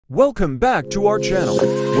Welcome back to our channel,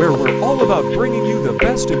 where we're all about bringing you the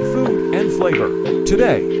best in food and flavor.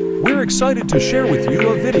 Today, we're excited to share with you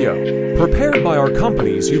a video prepared by our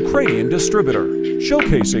company's Ukrainian distributor,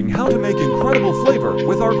 showcasing how to make incredible flavor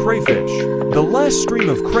with our crayfish. The last stream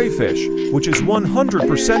of crayfish, which is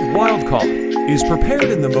 100% wild-caught, is prepared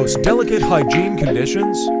in the most delicate hygiene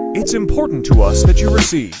conditions. It's important to us that you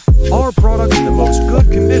receive our product in the most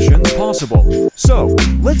good conditions possible. So,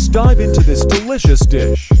 let's dive into this delicious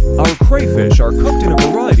dish. Our crayfish are cooked in a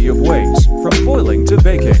variety of ways, from boiling to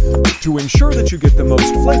baking, to ensure that you get the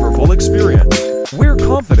most flavorful experience. We're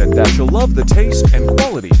confident that you'll love the taste and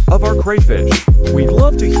quality of our crayfish. We'd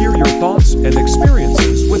love to hear your thoughts and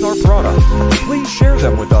experiences with our product. Please share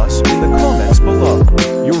them with us in the comments below.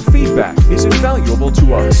 Your feedback is invaluable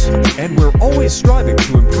to us, and we're always striving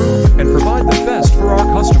to improve and provide the best for our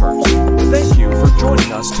customers. Thank you for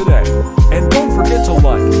joining us today. And don't forget to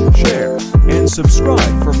like, share, and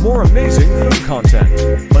subscribe for more amazing food content.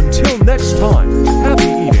 Until next time,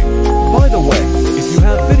 happy eating. By the way, if you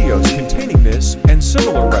have videos containing this and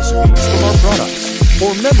similar recipes from our products,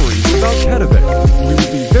 or memories about Kedivik, we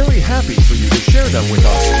would be very happy for you to share them with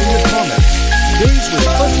us in the comments. Days with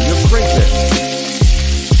plenty of crayfish.